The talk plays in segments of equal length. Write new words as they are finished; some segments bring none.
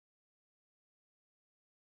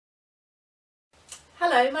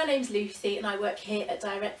Hello, my name's Lucy and I work here at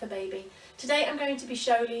Direct4baby. Today I'm going to be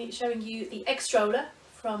showing you the egg stroller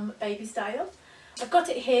from Babystyle. I've got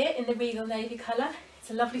it here in the regal navy colour. It's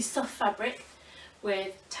a lovely soft fabric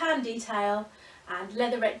with tan detail and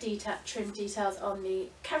leatherette trim details on the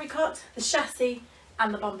carry cot, the chassis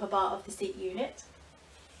and the bumper bar of the seat unit.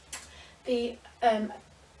 The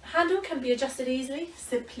handle can be adjusted easily.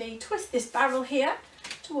 Simply twist this barrel here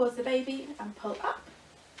towards the baby and pull up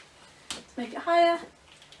to make it higher,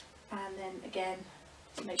 and then again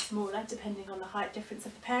to make it smaller depending on the height difference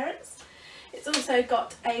of the parents. It's also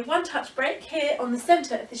got a one-touch brake here on the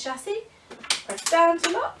centre of the chassis. Press down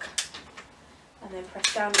to lock and then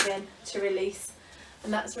press down again to release,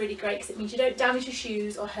 and that's really great because it means you don't damage your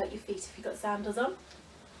shoes or hurt your feet if you've got sandals on.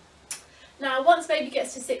 Now once baby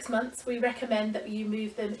gets to 6 months, we recommend that you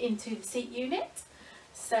move them into the seat unit.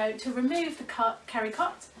 So to remove the carry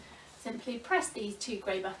cot, simply press these two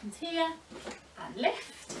grey buttons here and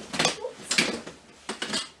lift. Oops.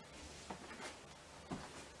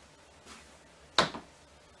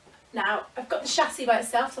 Now I've got the chassis by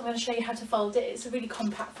itself, so I'm going to show you how to fold it. It's a really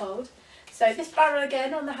compact fold. So this barrel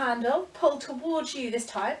again on the handle, pull towards you this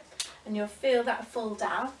time and you'll feel that fold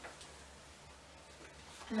down.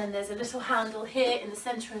 And then there's a little handle here in the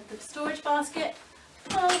centre of the storage basket.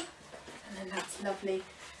 Pull, and then that's lovely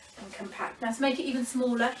and compact. Now to make it even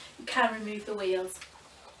smaller, you can remove the wheels.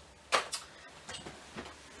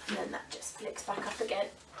 And then that just flicks back up again.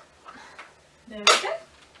 There we go.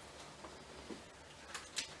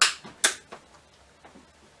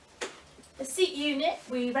 The seat unit,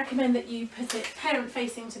 we recommend that you put it parent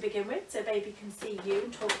facing to begin with, so baby can see you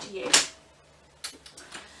and talk to you.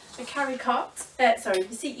 The carry cot, the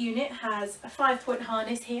seat unit has a 5-point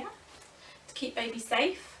harness here to keep baby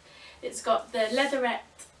safe. It's got the leatherette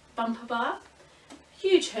bumper bar,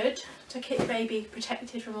 huge hood to keep baby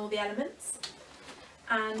protected from all the elements,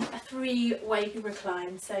 and a 3-way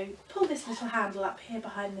recline. So pull this little handle up here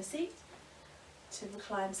behind the seat to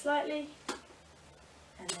recline slightly,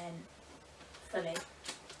 and then fully.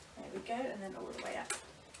 There we go, and then all the way up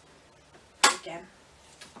again.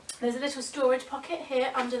 There's a little storage pocket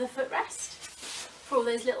here under the footrest for all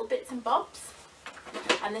those little bits and bobs,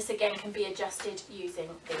 and this again can be adjusted using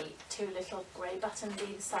the two little grey buttons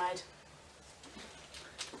either side.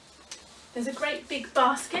 There's a great big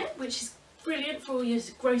basket which is brilliant for all your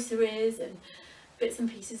groceries and bits and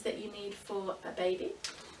pieces that you need for a baby.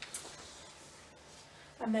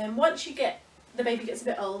 And then once the baby gets a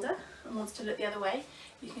bit older and wants to look the other way,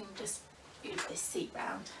 you can just use this seat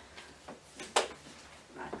round.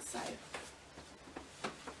 Like so.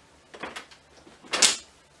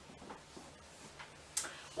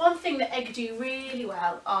 One thing that egg do really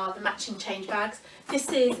well are the matching change bags. This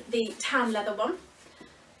is the tan leather one.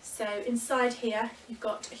 So inside here you've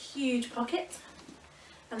got a huge pocket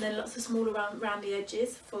and then lots of smaller round the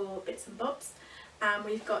edges for bits and bobs, and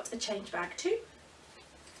we've got a change bag too,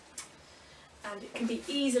 and it can be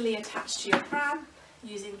easily attached to your pram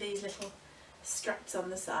using these little straps on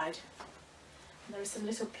the side. And there are some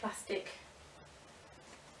little plastic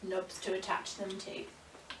knobs to attach them to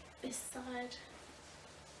this side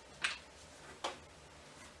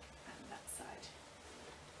and that side.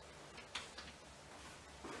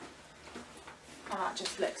 And that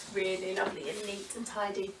just looks really lovely and neat and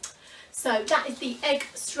tidy. So that is the egg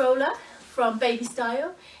stroller from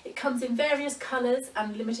Babystyle. It comes in various colours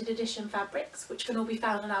and limited edition fabrics, which can all be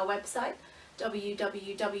found on our website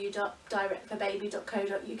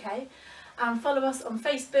www.direct4baby.co.uk, and follow us on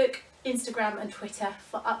Facebook, Instagram and Twitter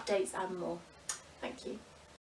for updates and more. Thank you.